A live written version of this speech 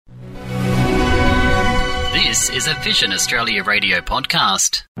This is a Vision Australia radio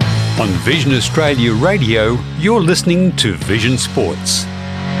podcast. On Vision Australia Radio, you're listening to Vision Sports.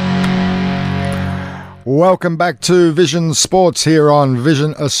 Welcome back to Vision Sports here on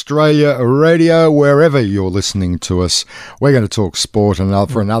Vision Australia Radio, wherever you're listening to us. We're going to talk sport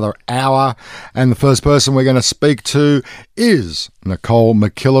for another hour, and the first person we're going to speak to is Nicole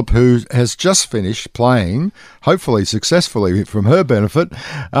McKillop, who has just finished playing, hopefully successfully from her benefit,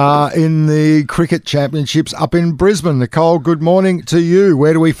 in the Cricket Championships up in Brisbane. Nicole, good morning to you.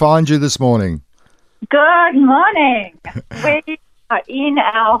 Where do we find you this morning? Good morning. We are in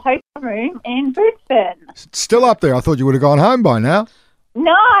our hotel room in Brisbane. Still up there? I thought you would have gone home by now.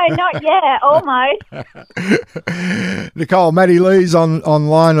 No, not yet. Almost. Nicole, Maddie Lee's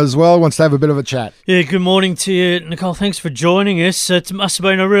online as well, wants to have a bit of a chat. Yeah, good morning to you, Nicole. Thanks for joining us. It must have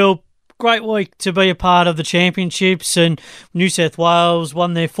been a real great week to be a part of the championships, and New South Wales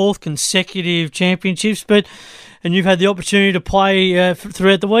won their fourth consecutive championships, and you've had the opportunity to play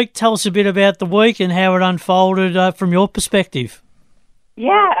throughout the week. Tell us a bit about the week and how it unfolded from your perspective.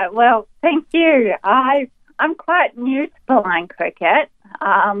 Yeah, well, thank you. I'm quite new to blind cricket,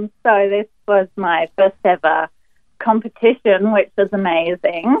 so this was my first ever competition, which was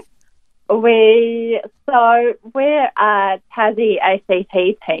amazing. We're a Tassie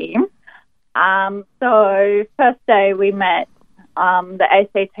ACT team. So first day we met the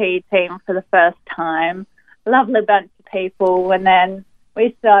ACT team for the first time. Lovely bunch of people, and then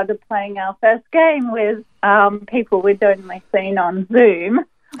we started playing our first game with people we'd only seen on Zoom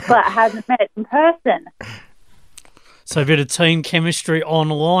but hadn't met in person. So a bit of team chemistry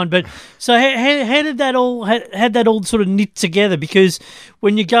online. But so how did that all sort of knit together? Because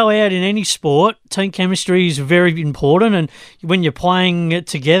when you go out in any sport, team chemistry is very important. And when you're playing it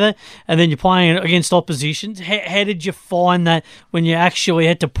together and then you're playing it against oppositions, how did you find that when you actually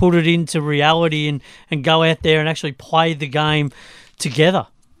had to put it into reality and go out there and actually play the game together?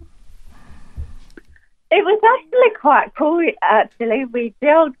 It was actually quite cool, actually. We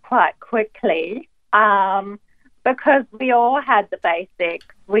gelled quite quickly because we all had the basics.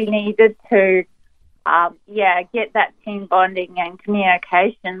 We needed to, get that team bonding and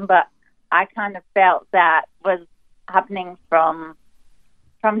communication, but I kind of felt that was happening from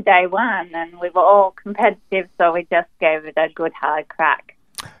day one, and we were all competitive, so we just gave it a good hard crack.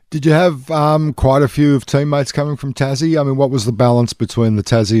 Did you have quite a few of teammates coming from Tassie? I mean, what was the balance between the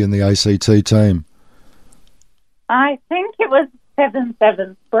Tassie and the ACT team? I think it was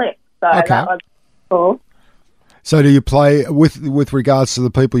 7-7 split, so okay. That was cool. So do you play, with regards to the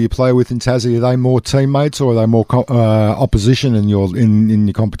people you play with in Tassie, are they more teammates or are they more opposition in your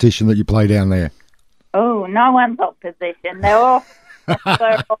competition that you play down there? Oh, no one's opposition. They're all,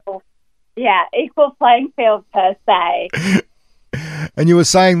 equal playing field per se. And you were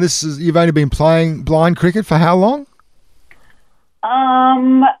saying you've only been playing blind cricket for how long?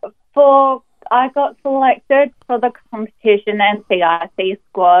 I got selected for the competition NCIC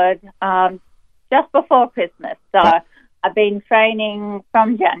squad just before Christmas, so I've been training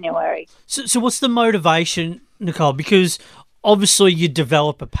from January. So what's the motivation, Nicole? Because obviously you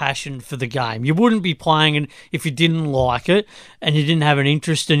develop a passion for the game. You wouldn't be playing it if you didn't like it and you didn't have an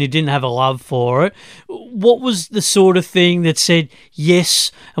interest and you didn't have a love for it. What was the sort of thing that said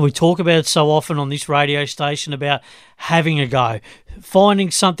yes, and we talk about it so often on this radio station about having a go, finding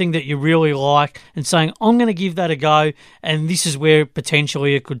something that you really like and saying, I'm going to give that a go and this is where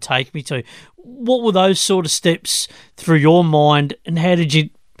potentially it could take me to. What were those sort of steps through your mind, and how did you,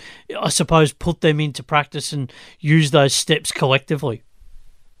 I suppose, put them into practice and use those steps collectively?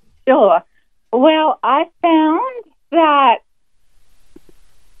 Sure. Well, I found that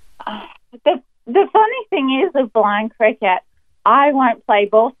the funny thing is with blind cricket, I won't play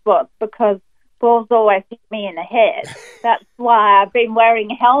ball sports because balls always hit me in the head. That's why I've been wearing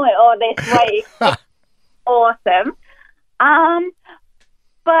a helmet all this week. Awesome.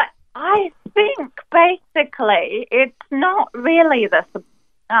 But I think basically it's not really the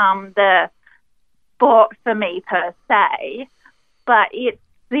sport for me per se, but it's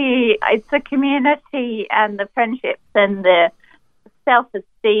the community and the friendships and the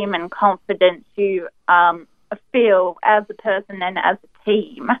self-esteem and confidence you feel as a person and as a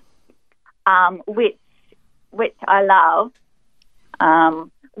team, which I love,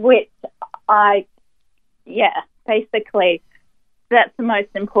 basically that's the most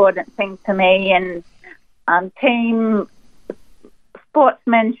important thing to me, and team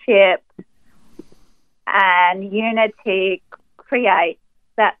sportsmanship and unity create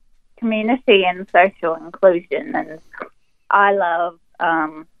that community and social inclusion. And I love,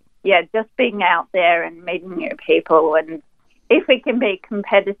 just being out there and meeting new people. And if we can be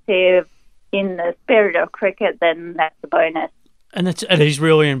competitive in the spirit of cricket, then that's a bonus. And it is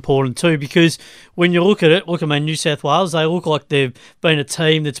really important too, because when you look at New South Wales, they look like they've been a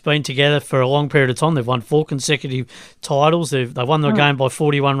team that's been together for a long period of time. They've won 4 consecutive titles. They won their game by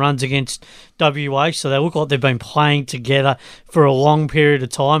 41 runs against WA, so they look like they've been playing together for a long period of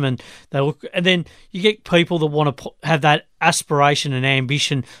time. And then you get people that want to have that aspiration and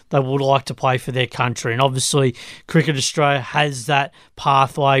ambition. They would like to play for their country, and obviously Cricket Australia has that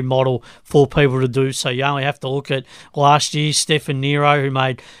pathway model for people to do so. You only have to look at last year, Stefan Nero, who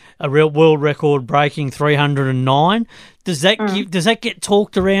made a real world record breaking 309. Does that get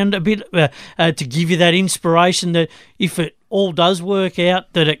talked around a bit to give you that inspiration that if it all does work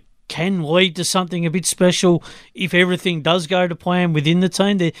out, that it can lead to something a bit special if everything does go to plan within the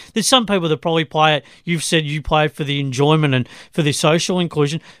team? There's some people that probably play it. You've said you play it for the enjoyment and for the social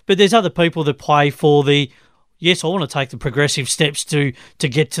inclusion, but there's other people that play for the, yes, I want to take the progressive steps to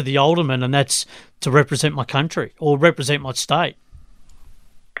get to the ultimate, and that's to represent my country or represent my state.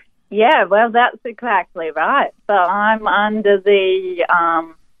 Yeah, well, that's exactly right. So I'm under the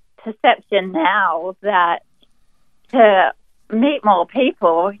perception now that to meet more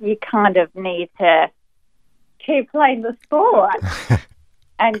people, you kind of need to keep playing the sport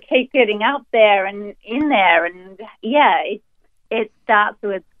and keep getting up there and in there. And yeah, it starts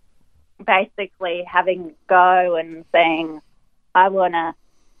with basically having a go and saying, I wanna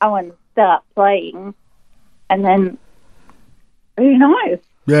start playing, and then who knows?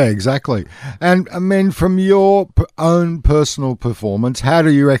 Yeah, exactly. And I mean, from your own personal performance, how do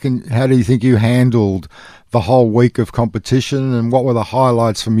you think you handled the whole week of competition, and what were the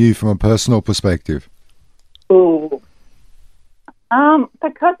highlights from you from a personal perspective? Ooh.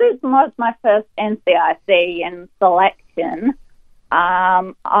 Because it was my first NCIC and selection,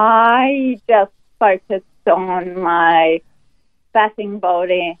 I just focused on my batting,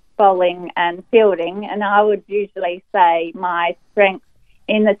 bowling and fielding, and I would usually say my strength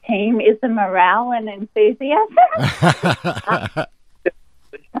in the team is the morale and enthusiasm.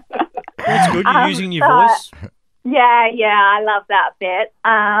 That's good. You're using your voice. Yeah, I love that bit.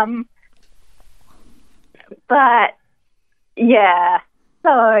 But yeah,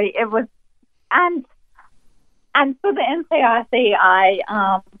 so it was, and for the NCIC,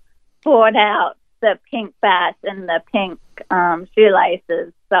 I bought out the pink bat and the pink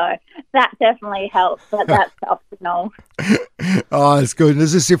shoelaces, so that definitely helps. But that's optional. Oh, it's good.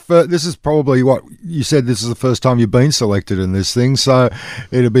 This is probably what you said. This is the first time you've been selected in this thing, so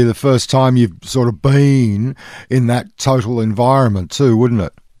it'll be the first time you've sort of been in that total environment too, wouldn't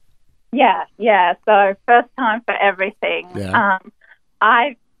it? Yeah. So first time for everything. Yeah.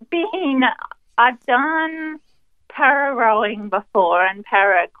 I've done para rowing before and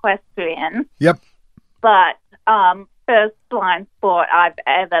para equestrian. Yep. But first blind sport I've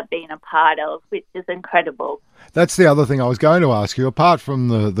ever been a part of, which is incredible. That's the other thing I was going to ask you. Apart from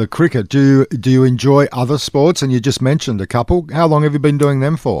the cricket, do you enjoy other sports? And you just mentioned a couple. How long have you been doing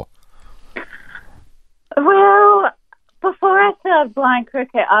them for? Well, before I started blind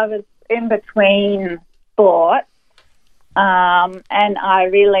cricket, I was in between sports. And I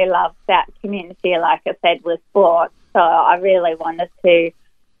really loved that community, like I said, with sports. So I really wanted to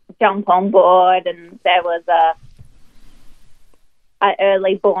jump on board, and there was a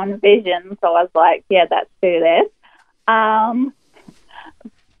early born vision, so I was like, yeah, let's do this.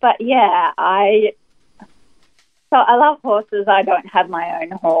 But yeah, I love horses. I don't have my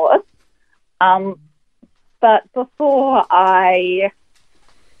own horse. But before I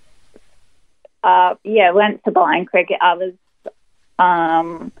went to blind cricket, I was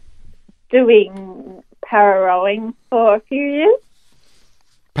doing para rowing for a few years.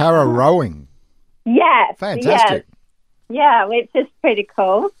 Para rowing? Yes. Fantastic. Yes. Yeah, which is pretty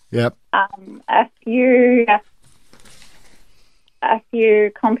cool. Yep. A few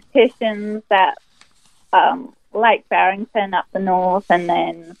competitions at Lake Barrington up the north, and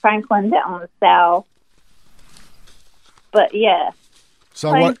then Franklin down the south. But yeah.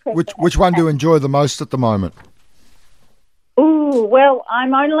 So which one do you enjoy the most at the moment? Ooh, well,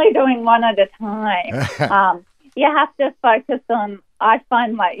 I'm only doing one at a time. You have to focus on, I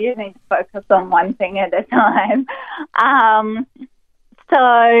find like you need to focus on one thing at a time. So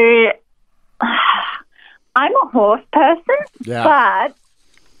I'm a horse person, but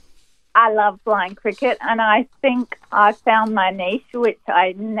I love blind cricket, and I think I found my niche, which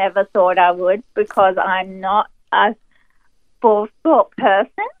I never thought I would, because I'm not a sport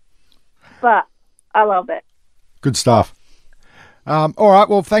person, but I love it. Good stuff. All right,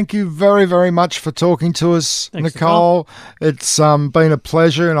 well, thank you very, very much for talking to us, Thanks, Nicole. It's been a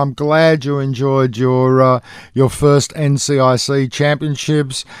pleasure, and I'm glad you enjoyed your first NCIC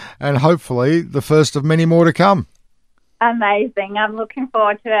championships, and hopefully the first of many more to come. Amazing. I'm looking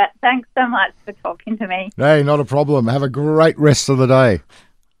forward to it. Thanks so much for talking to me. Hey, not a problem. Have a great rest of the day.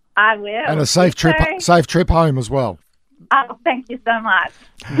 I will. And a safe trip home as well. Oh, thank you so much.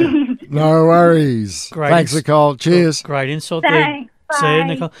 No worries. Thanks, Nicole. Cheers. Great insight Thanks. there. See you, Bye.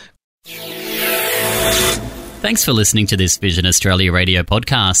 Nicole. Thanks for listening to this Vision Australia radio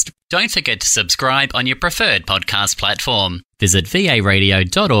podcast. Don't forget to subscribe on your preferred podcast platform. Visit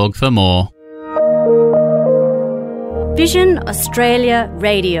varadio.org for more. Vision Australia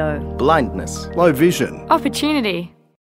Radio. Blindness, low vision. Opportunity.